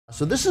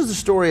So this is the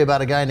story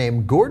about a guy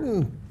named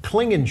Gordon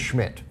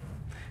Klingenschmidt.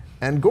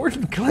 And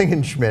Gordon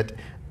Klingenschmidt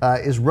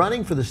is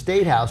running for the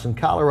State House in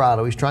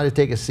Colorado. He's trying to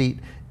take a seat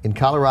in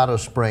Colorado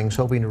Springs,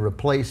 hoping to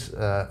replace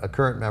a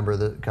current member of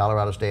the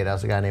Colorado State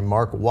House, a guy named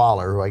Mark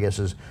Waller, who I guess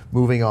is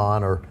moving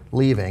on or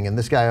leaving. And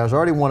this guy has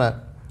already won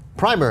a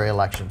primary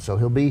election, so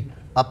he'll be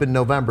up in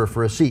November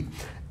for a seat.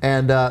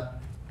 And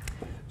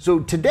so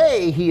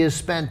today he has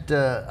spent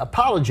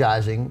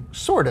apologizing,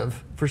 sort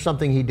of, for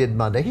something he did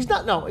Monday. He's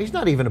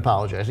not even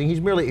apologizing.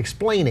 He's merely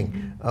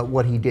explaining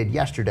what he did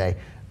yesterday.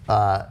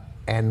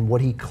 And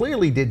what he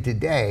clearly did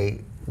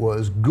today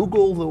was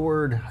Google the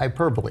word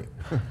hyperbole,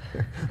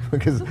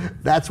 because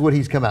that's what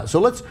he's come out. So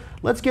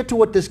let's get to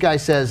what this guy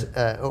says,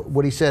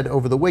 what he said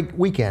over the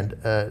weekend,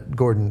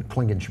 Gordon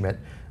Klingenschmidt.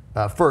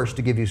 First,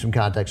 to give you some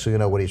context so you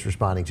know what he's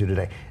responding to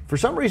today. For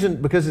some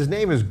reason, because his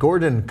name is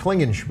Gordon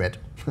Klingenschmidt,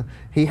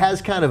 he has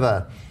kind of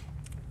a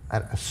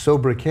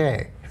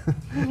sobriquet.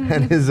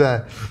 And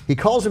he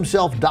calls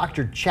himself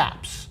Dr.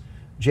 Chaps.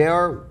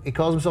 He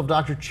calls himself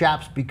Dr.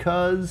 Chaps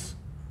because?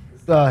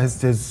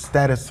 His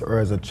status or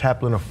as a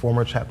chaplain, a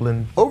former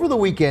chaplain. Over the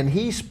weekend,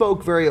 he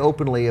spoke very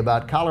openly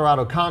about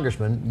Colorado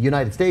Congressman,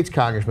 United States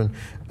Congressman,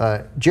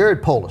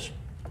 Jared Polis.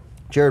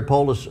 Jared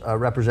Polis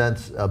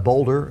represents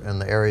Boulder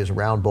and the areas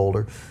around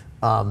Boulder.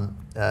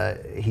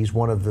 He's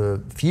one of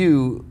the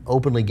few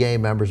openly gay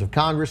members of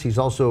Congress. He's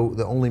also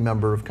the only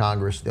member of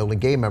Congress, the only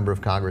gay member of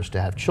Congress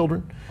to have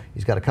children.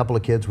 He's got a couple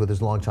of kids with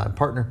his longtime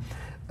partner.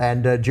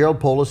 And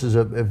Jared Polis is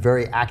a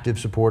very active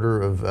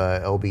supporter of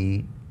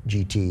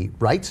LGBT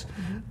rights.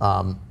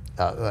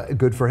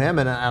 Good for him.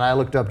 And I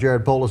looked up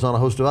Jared Polis on a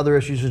host of other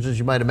issues. As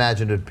you might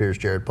imagine, it appears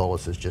Jared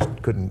Polis is just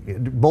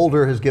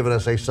Boulder has given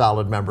us a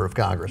solid member of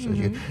Congress,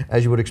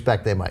 as you would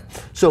expect they might.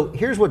 So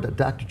here's what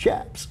Dr.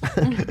 Chaps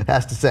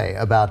has to say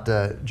about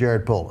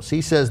Jared Polis. He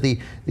says the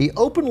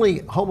openly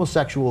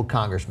homosexual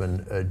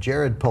Congressman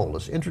Jared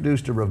Polis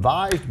introduced a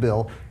revised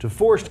bill to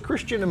force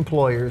Christian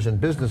employers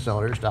and business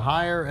owners to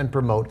hire and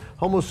promote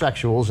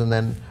homosexuals. And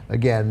then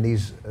again,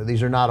 these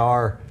are not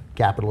our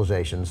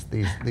capitalizations.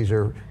 These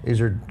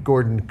are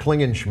Gordon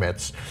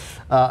Klingenschmidt's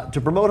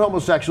to promote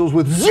homosexuals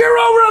with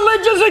zero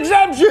religious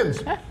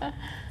exemptions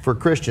for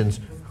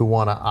Christians who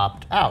want to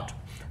opt out.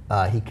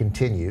 He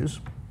continues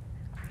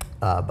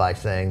by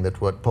saying that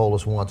what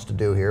Polis wants to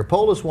do here.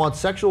 Polis wants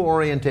sexual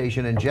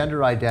orientation and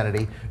gender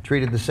identity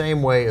treated the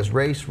same way as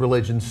race,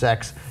 religion,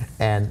 sex,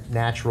 and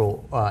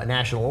national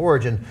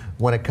origin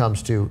when it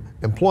comes to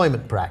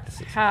employment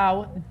practices.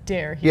 How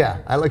dare he?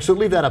 Yeah, so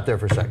leave that up there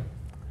for a second.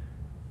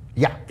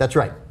 Yeah, that's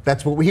right.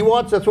 That's what he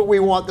wants. That's what we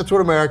want. That's what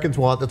Americans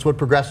want. That's what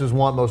progressives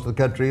want. Most of the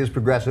country is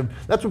progressive.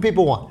 That's what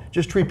people want.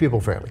 Just treat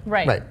people fairly.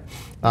 Right.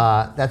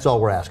 That's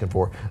all we're asking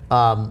for.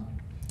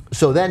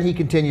 So then he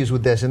continues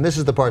with this, and this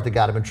is the part that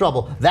got him in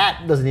trouble.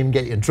 That doesn't even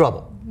get you in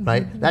trouble,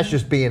 right? That's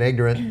just being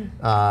ignorant.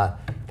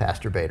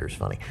 Pastor Bader's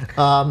funny.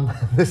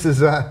 This is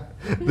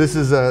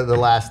the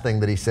last thing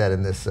that he said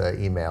in this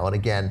email, and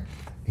again,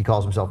 he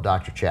calls himself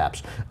Dr.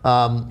 Chaps.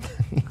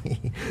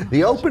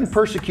 The open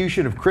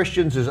persecution of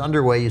Christians is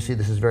underway. You see,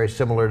 this is very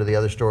similar to the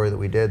other story that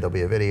we did. There'll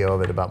be a video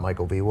of it about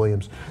Michael V.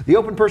 Williams. The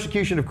open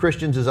persecution of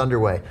Christians is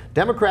underway.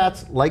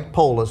 Democrats, like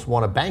Polis,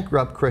 want to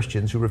bankrupt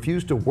Christians who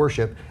refuse to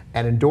worship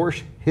and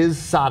endorse his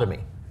sodomy.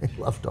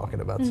 He loves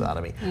talking about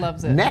sodomy.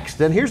 Loves it. Next,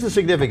 and here's the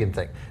significant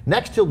thing.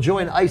 Next, he'll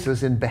join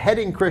ISIS in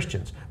beheading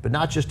Christians, but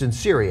not just in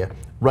Syria,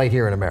 right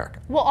here in America.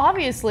 Well,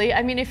 obviously,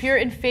 I mean, if you're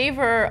in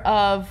favor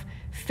of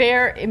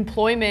fair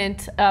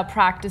employment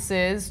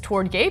practices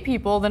toward gay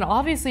people, then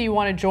obviously you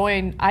want to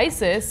join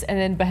ISIS and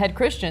then behead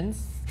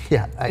Christians.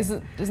 Yeah,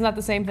 isn't that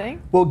the same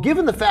thing? Well,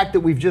 given the fact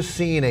that we've just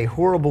seen a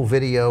horrible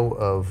video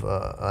of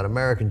an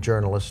American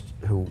journalist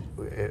who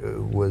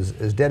was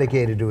as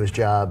dedicated to his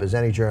job as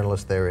any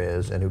journalist there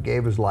is, and who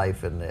gave his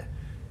life in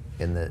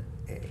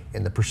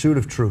the pursuit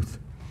of truth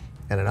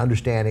and an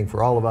understanding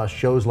for all of us,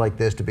 shows like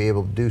this to be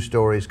able to do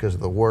stories because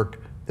of the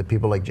work that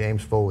people like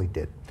James Foley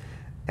did.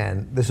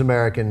 And this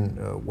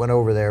American went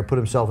over there, put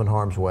himself in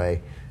harm's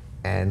way,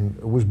 and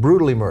was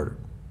brutally murdered,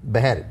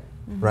 beheaded,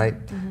 right?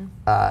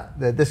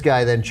 This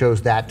guy then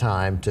chose that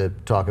time to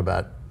talk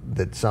about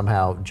that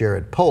somehow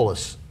Jared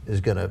Polis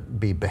is going to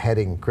be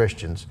beheading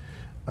Christians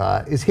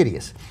is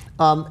hideous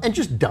and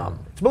just dumb.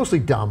 It's mostly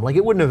dumb. Like,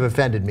 it wouldn't have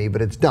offended me,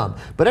 but it's dumb.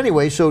 But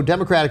anyway, so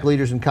Democratic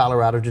leaders in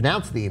Colorado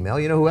denounced the email.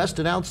 You know who else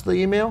denounced the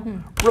email?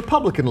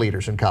 Republican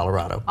leaders in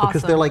Colorado. Awesome.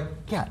 Because they're like,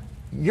 yeah,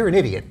 you're an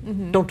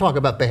idiot. Don't talk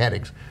about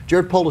beheadings.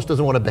 Jared Polis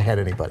doesn't want to behead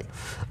anybody.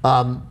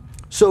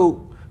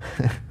 So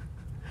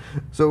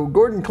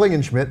Gordon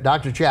Klingenschmidt,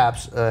 Dr.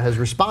 Chaps, has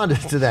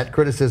responded to that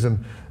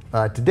criticism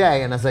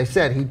today. And as I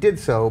said, he did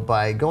so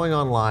by going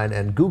online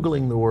and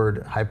Googling the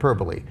word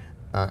hyperbole.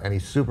 And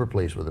he's super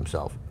pleased with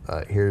himself.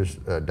 Here's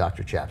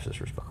Dr.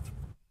 Chaps' response.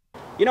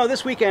 You know,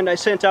 this weekend I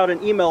sent out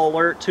an email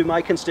alert to my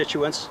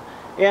constituents.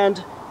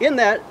 And in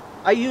that,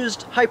 I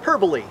used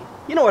hyperbole.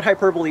 You know what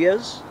hyperbole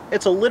is?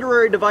 It's a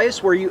literary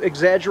device where you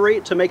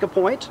exaggerate to make a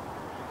point.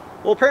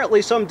 Well,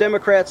 apparently some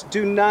Democrats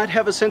do not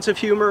have a sense of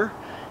humor,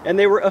 and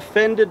they were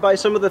offended by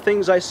some of the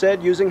things I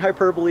said using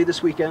hyperbole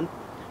this weekend.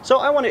 So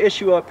I want to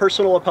issue a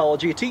personal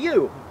apology to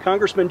you,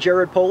 Congressman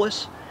Jared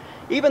Polis.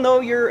 Even though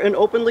you're an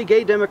openly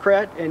gay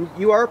Democrat and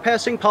you are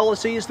passing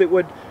policies that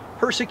would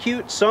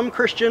persecute some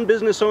Christian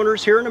business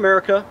owners here in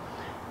America,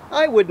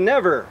 I would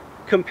never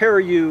compare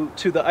you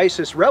to the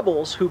ISIS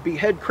rebels who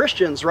behead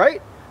Christians,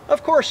 right?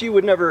 Of course you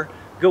would never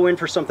go in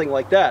for something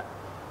like that.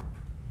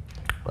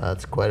 Well,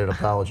 that's quite an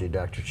apology,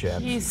 Dr.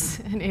 Chaps. He's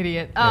an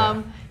idiot.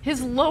 Yeah.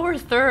 His lower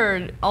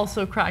third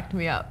also cracked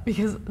me up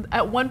because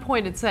at one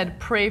point it said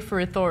pray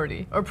for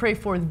authority or pray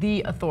for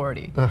the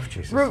authority. Oh,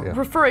 Jesus, yeah.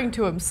 Referring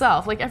to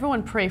himself, like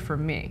everyone pray for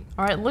me.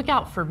 All right, look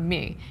out for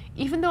me.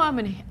 Even though I'm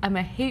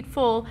a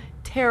hateful,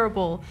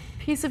 terrible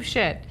piece of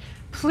shit,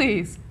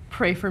 please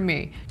pray for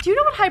me. Do you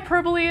know what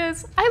hyperbole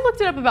is? I looked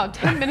it up about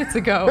 10 minutes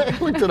ago. I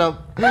looked it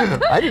up.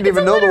 I didn't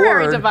even know the It's a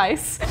literary word.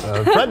 device.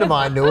 A friend of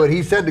mine knew it.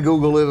 He said to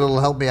Google it.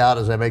 It'll help me out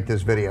as I make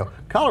this video.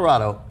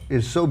 Colorado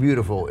is so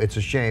beautiful. It's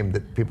a shame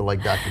that people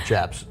like Dr.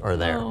 Chaps are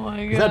there. Oh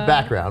my 'Cause that God.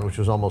 background, which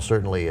was almost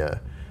certainly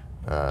a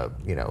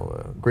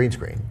green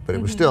screen, but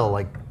it was still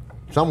like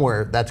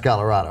somewhere that's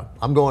Colorado.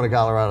 I'm going to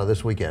Colorado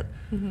this weekend.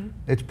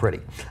 It's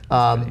pretty.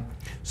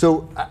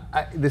 So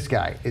this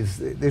guy is.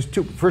 There's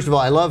two. First of all,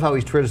 I love how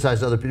he's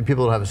criticized other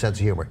people who have a sense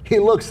of humor. He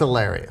looks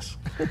hilarious.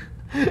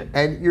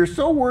 And you're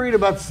so worried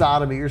about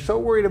sodomy, you're so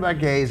worried about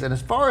gays, and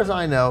as far as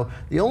I know,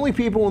 the only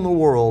people in the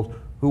world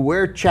who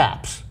wear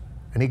chaps,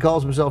 and he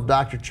calls himself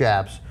Dr.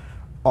 Chaps,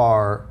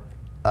 are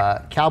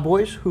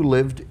cowboys who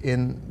lived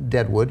in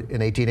Deadwood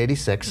in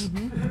 1886,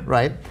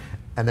 right?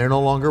 And they're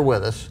no longer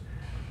with us.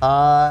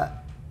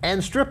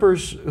 And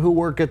strippers who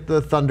work at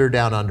the Thunder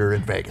Down Under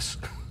in Vegas.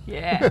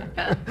 Yeah.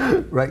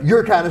 Right,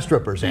 your kind of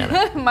strippers,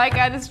 Anna. My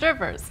kind of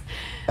strippers.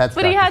 That's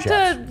But he Dr. had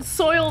Chaps. to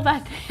soil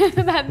that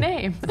that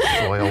name.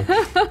 Soil.